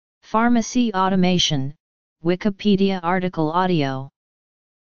Pharmacy automation, Wikipedia article audio.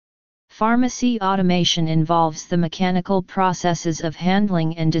 Pharmacy automation involves the mechanical processes of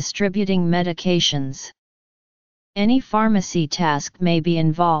handling and distributing medications. Any pharmacy task may be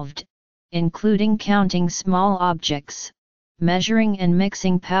involved, including counting small objects, measuring and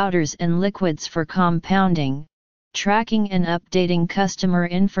mixing powders and liquids for compounding, tracking and updating customer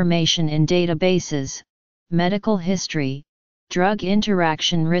information in databases, medical history, drug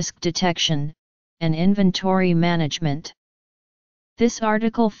interaction risk detection, and inventory management. This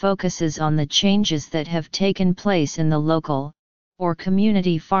article focuses on the changes that have taken place in the local, or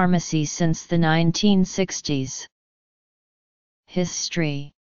community pharmacy since the 1960s.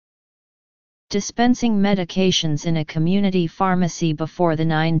 History. Dispensing medications in a community pharmacy before the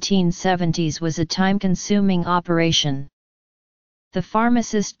 1970s was a time-consuming operation. The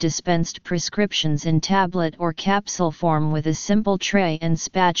pharmacist dispensed prescriptions in tablet or capsule form with a simple tray and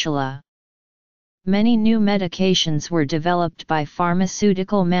spatula. Many new medications were developed by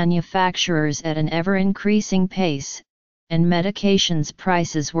pharmaceutical manufacturers at an ever-increasing pace, and medications'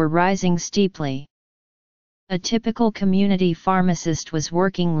 prices were rising steeply. A typical community pharmacist was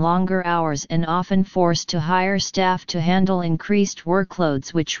working longer hours and often forced to hire staff to handle increased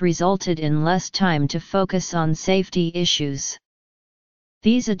workloads, which resulted in less time to focus on safety issues.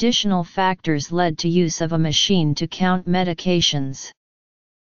 These additional factors led to use of a machine to count medications.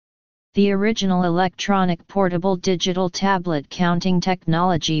 The original electronic portable digital tablet counting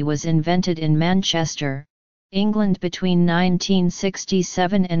technology was invented in Manchester, England between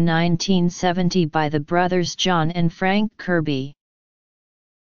 1967 and 1970 by the brothers John and Frank Kirby.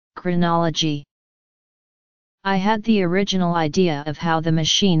 Chronology. I had the original idea of how the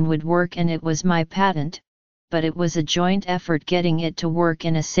machine would work and it was my patent, but it was a joint effort getting it to work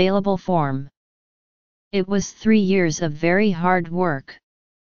in a saleable form. It was 3 years of very hard work.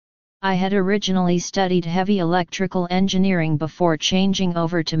 I had originally studied heavy electrical engineering before changing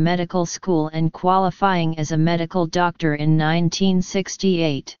over to medical school and qualifying as a medical doctor in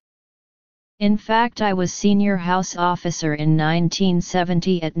 1968. In fact, I was senior house officer in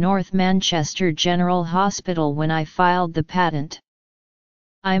 1970 at North Manchester General Hospital when I filed the patent.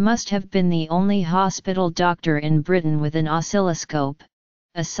 I must have been the only hospital doctor in Britain with an oscilloscope,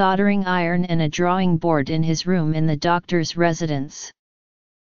 a soldering iron and a drawing board in his room in the doctor's residence.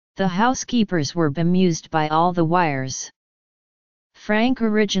 The housekeepers were bemused by all the wires. Frank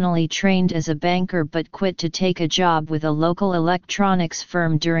originally trained as a banker but quit to take a job with a local electronics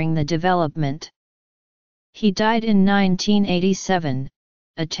firm during the development. He died in 1987,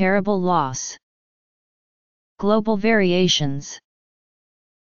 a terrible loss. Global variations.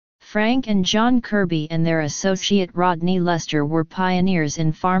 Frank and John Kirby and their associate Rodney Lester were pioneers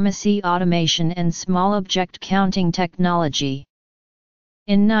in pharmacy automation and small object counting technology.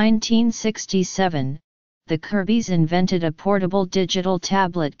 In 1967, the Kirbys invented a portable digital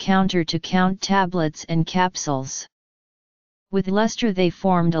tablet counter to count tablets and capsules. With Lester they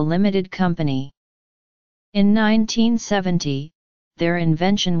formed a limited company. In 1970, their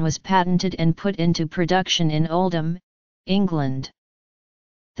invention was patented and put into production in Oldham, England.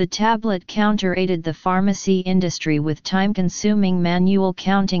 The tablet counter aided the pharmacy industry with time-consuming manual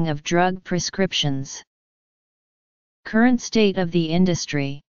counting of drug prescriptions. Current state of the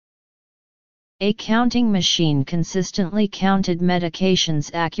industry. A counting machine consistently counted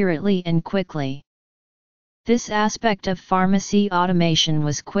medications accurately and quickly. This aspect of pharmacy automation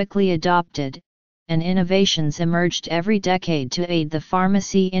was quickly adopted, and innovations emerged every decade to aid the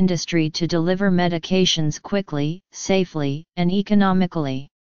pharmacy industry to deliver medications quickly, safely, and economically.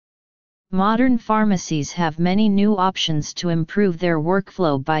 Modern pharmacies have many new options to improve their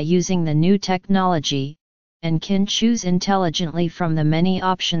workflow by using the new technology, and can choose intelligently from the many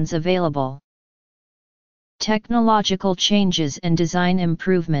options available. Technological changes and design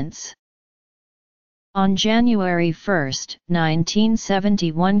improvements. On January 1,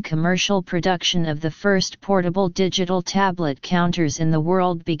 1971, commercial production of the first portable digital tablet counters in the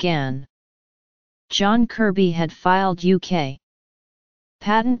world began. John Kirby had filed UK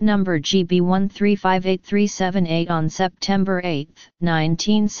patent number GB1358378 on September 8,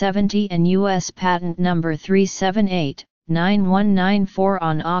 1970 and U.S. patent number 3789194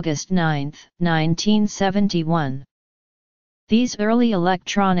 on August 9, 1971. These early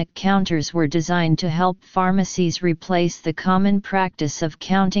electronic counters were designed to help pharmacies replace the common practice of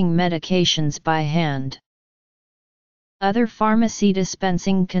counting medications by hand. Other pharmacy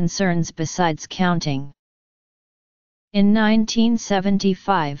dispensing concerns besides counting. In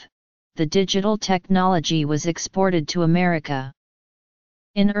 1975, the digital technology was exported to America.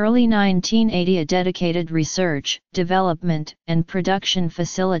 In early 1980, a dedicated research, development, and production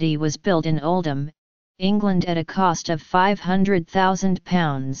facility was built in Oldham, England at a cost of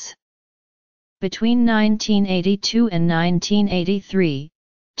 £500,000. Between 1982 and 1983,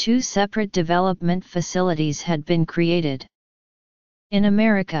 two separate development facilities had been created. In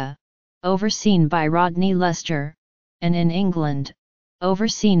America, overseen by Rodney Lester, and in England,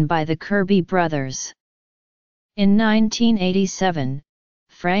 overseen by the Kirby brothers. In 1987,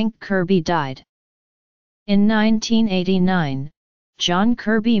 Frank Kirby died. In 1989, John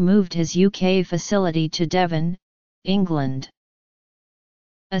Kirby moved his UK facility to Devon, England.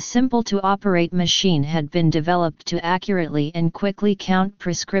 A simple-to-operate machine had been developed to accurately and quickly count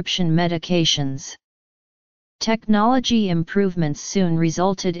prescription medications. Technology improvements soon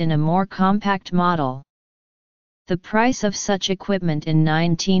resulted in a more compact model. The price of such equipment in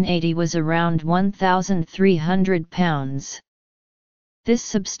 1980 was around £1,300. This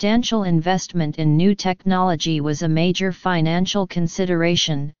substantial investment in new technology was a major financial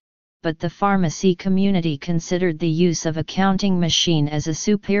consideration, but the pharmacy community considered the use of a counting machine as a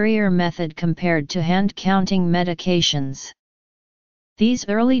superior method compared to hand-counting medications. These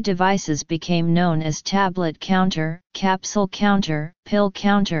early devices became known as tablet counter, capsule counter, pill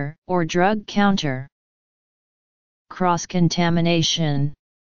counter, or drug counter. Cross-contamination.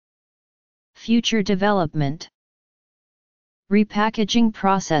 Future development. Repackaging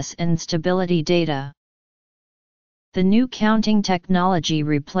process and stability data. The new counting technology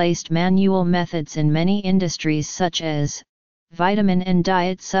replaced manual methods in many industries such as vitamin and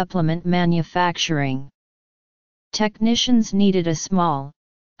diet supplement manufacturing. Technicians needed a small,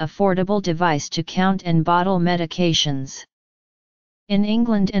 affordable device to count and bottle medications. In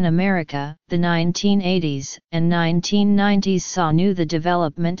England and America, the 1980s and 1990s saw the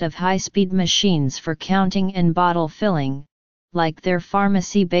development of high-speed machines for counting and bottle filling. Like their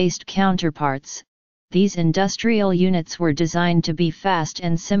pharmacy-based counterparts, these industrial units were designed to be fast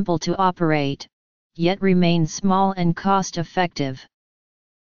and simple to operate, yet remain small and cost-effective.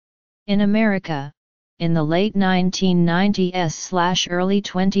 In America, in the late 1990s/early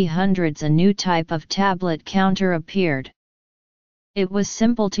 2000s, a new type of tablet counter appeared. It was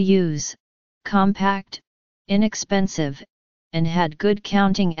simple to use, compact, inexpensive, and had good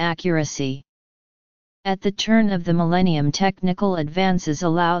counting accuracy. At the turn of the millennium, technical advances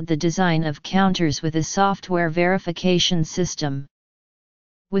allowed the design of counters with a software verification system.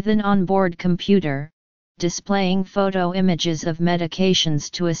 With an onboard computer, displaying photo images of medications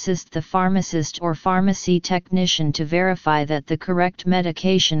to assist the pharmacist or pharmacy technician to verify that the correct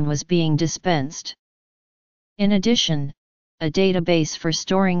medication was being dispensed. In addition, a database for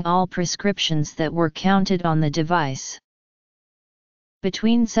storing all prescriptions that were counted on the device.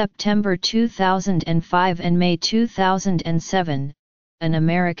 Between September 2005 and May 2007, an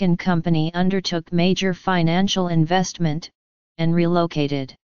American company undertook major financial investment, and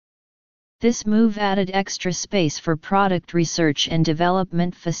relocated. This move added extra space for product research and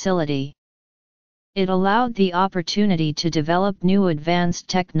development facility. It allowed the opportunity to develop new advanced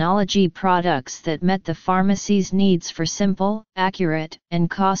technology products that met the pharmacy's needs for simple, accurate, and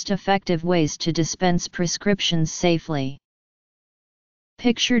cost-effective ways to dispense prescriptions safely.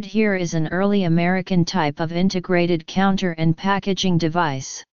 Pictured here is an early American type of integrated counter and packaging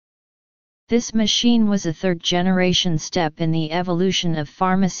device. This machine was a third-generation step in the evolution of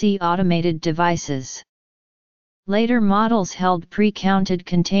pharmacy automated devices. Later models held pre-counted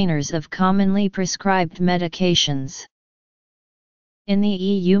containers of commonly prescribed medications. In the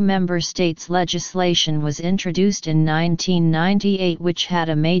EU member states, legislation was introduced in 1998 which had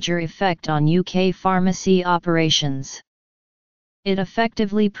a major effect on UK pharmacy operations. It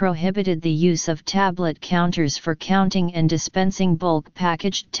effectively prohibited the use of tablet counters for counting and dispensing bulk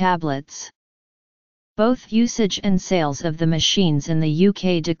packaged tablets. Both usage and sales of the machines in the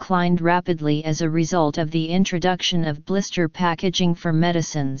UK declined rapidly as a result of the introduction of blister packaging for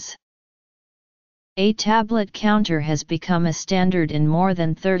medicines. A tablet counter has become a standard in more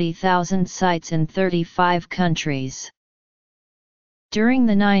than 30,000 sites in 35 countries. During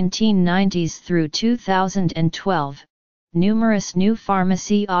the 1990s through 2012, numerous new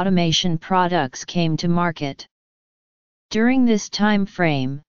pharmacy automation products came to market. During this time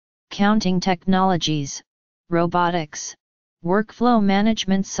frame, counting technologies, robotics, workflow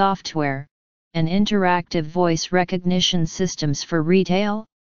management software, and interactive voice recognition systems for retail,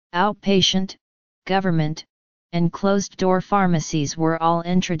 outpatient, government, and closed-door pharmacies were all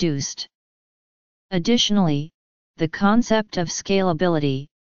introduced. Additionally, the concept of scalability,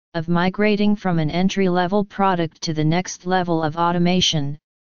 of migrating from an entry-level product to the next level of automation,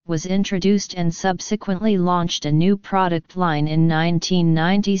 was introduced and subsequently launched a new product line in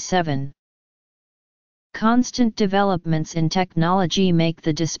 1997. Constant developments in technology make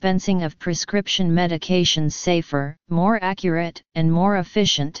the dispensing of prescription medications safer, more accurate, and more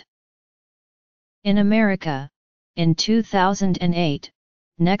efficient. In America, in 2008,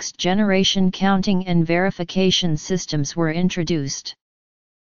 next-generation counting and verification systems were introduced.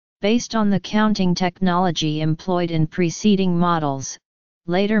 Based on the counting technology employed in preceding models,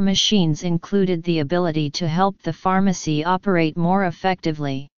 later machines included the ability to help the pharmacy operate more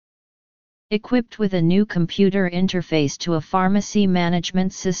effectively. Equipped with a new computer interface to a pharmacy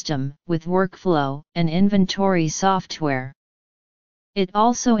management system, with workflow and inventory software. It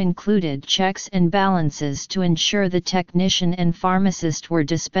also included checks and balances to ensure the technician and pharmacist were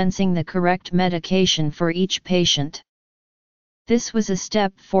dispensing the correct medication for each patient. This was a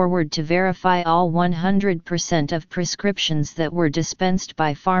step forward to verify all 100% of prescriptions that were dispensed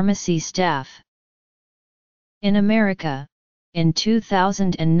by pharmacy staff. In America, in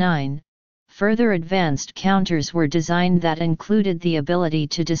 2009, further advanced counters were designed that included the ability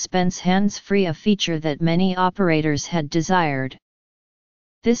to dispense hands-free, a feature that many operators had desired.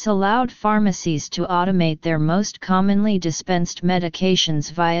 This allowed pharmacies to automate their most commonly dispensed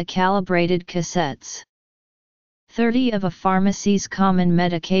medications via calibrated cassettes. 30 of a pharmacy's common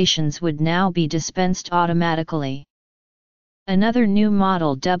medications would now be dispensed automatically. Another new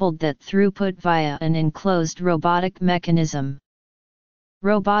model doubled that throughput via an enclosed robotic mechanism.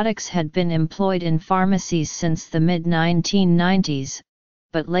 Robotics had been employed in pharmacies since the mid-1990s,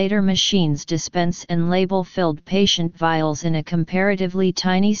 but later machines dispense and label filled patient vials in a comparatively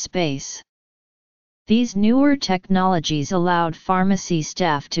tiny space. These newer technologies allowed pharmacy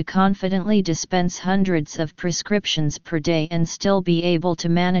staff to confidently dispense hundreds of prescriptions per day and still be able to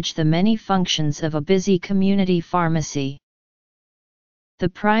manage the many functions of a busy community pharmacy. The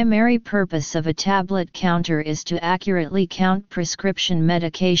primary purpose of a tablet counter is to accurately count prescription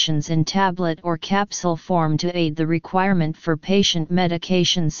medications in tablet or capsule form to aid the requirement for patient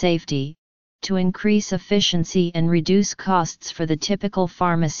medication safety, to increase efficiency and reduce costs for the typical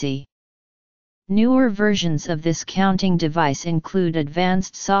pharmacy. Newer versions of this counting device include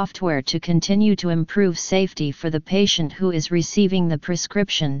advanced software to continue to improve safety for the patient who is receiving the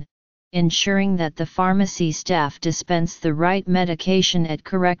prescription, ensuring that the pharmacy staff dispense the right medication at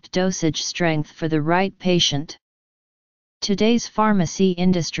correct dosage strength for the right patient. Today's pharmacy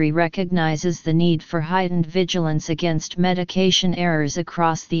industry recognizes the need for heightened vigilance against medication errors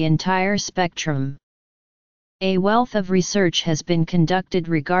across the entire spectrum. A wealth of research has been conducted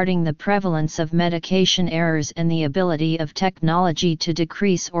regarding the prevalence of medication errors and the ability of technology to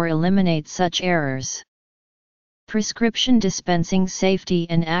decrease or eliminate such errors. Prescription dispensing safety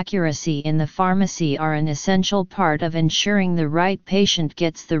and accuracy in the pharmacy are an essential part of ensuring the right patient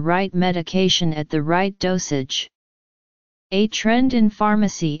gets the right medication at the right dosage. A trend in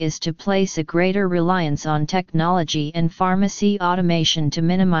pharmacy is to place a greater reliance on technology and pharmacy automation to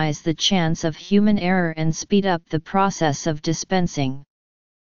minimize the chance of human error and speed up the process of dispensing.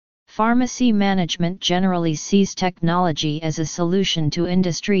 Pharmacy management generally sees technology as a solution to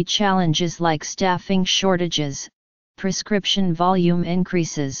industry challenges like staffing shortages, prescription volume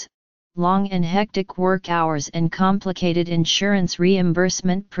increases, long and hectic work hours, and complicated insurance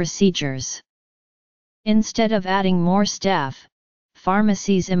reimbursement procedures. Instead of adding more staff,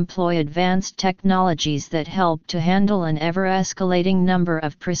 pharmacies employ advanced technologies that help to handle an ever-escalating number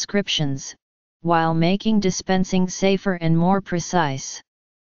of prescriptions, while making dispensing safer and more precise.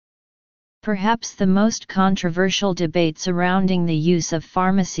 Perhaps the most controversial debate surrounding the use of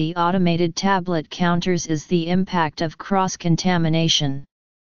pharmacy automated tablet counters is the impact of cross-contamination.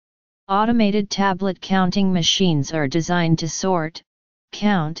 Automated tablet counting machines are designed to sort,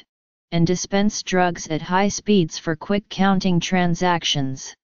 count, and dispense drugs at high speeds for quick counting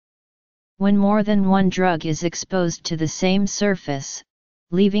transactions. When more than one drug is exposed to the same surface,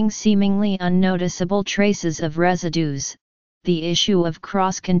 leaving seemingly unnoticeable traces of residues, the issue of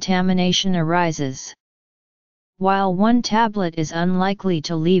cross-contamination arises. While one tablet is unlikely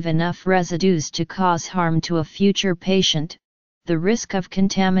to leave enough residues to cause harm to a future patient, the risk of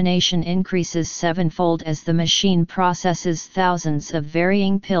contamination increases sevenfold as the machine processes thousands of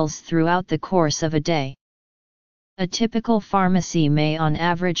varying pills throughout the course of a day. A typical pharmacy may on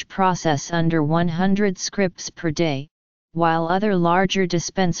average process under 100 scripts per day, while other larger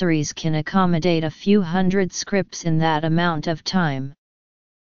dispensaries can accommodate a few hundred scripts in that amount of time.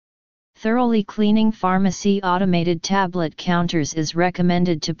 Thoroughly cleaning pharmacy automated tablet counters is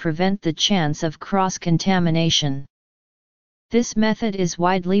recommended to prevent the chance of cross-contamination. This method is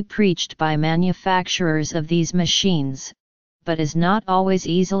widely preached by manufacturers of these machines, but is not always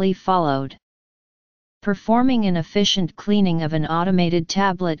easily followed. Performing an efficient cleaning of an automated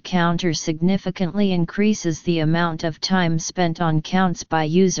tablet counter significantly increases the amount of time spent on counts by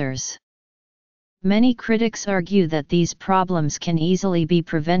users. Many critics argue that these problems can easily be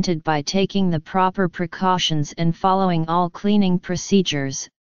prevented by taking the proper precautions and following all cleaning procedures,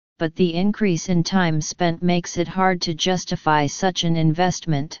 but the increase in time spent makes it hard to justify such an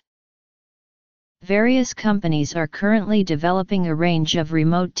investment. Various companies are currently developing a range of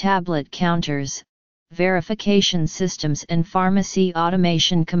remote tablet counters, verification systems and pharmacy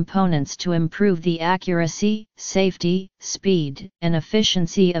automation components to improve the accuracy, safety, speed, and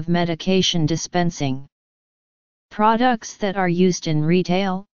efficiency of medication dispensing. Products that are used in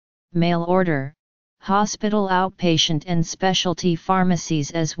retail, mail order, hospital outpatient and specialty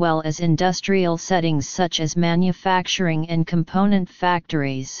pharmacies as well as industrial settings such as manufacturing and component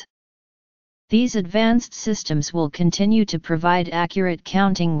factories. These advanced systems will continue to provide accurate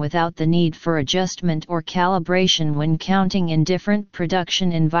counting without the need for adjustment or calibration when counting in different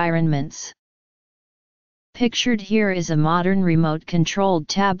production environments. Pictured here is a modern remote-controlled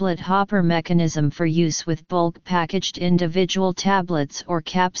tablet hopper mechanism for use with bulk-packaged individual tablets or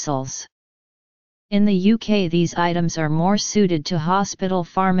capsules. In the UK, these items are more suited to hospital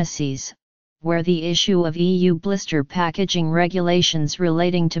pharmacies, where the issue of EU blister packaging regulations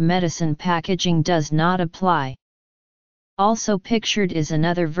relating to medicine packaging does not apply. Also pictured is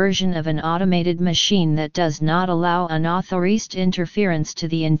another version of an automated machine that does not allow unauthorized interference to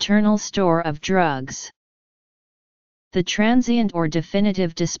the internal store of drugs. The transient or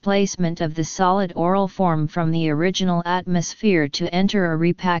definitive displacement of the solid oral form from the original atmosphere to enter a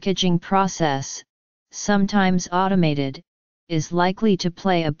repackaging process, sometimes automated, is likely to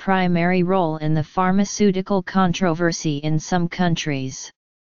play a primary role in the pharmaceutical controversy in some countries.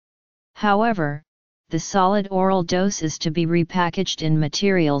 However, the solid oral dose is to be repackaged in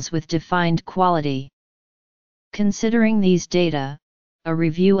materials with defined quality. Considering these data, a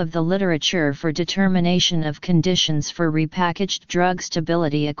review of the literature for determination of conditions for repackaged drug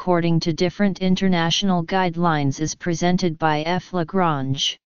stability according to different international guidelines is presented by F.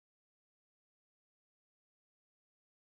 Lagrange.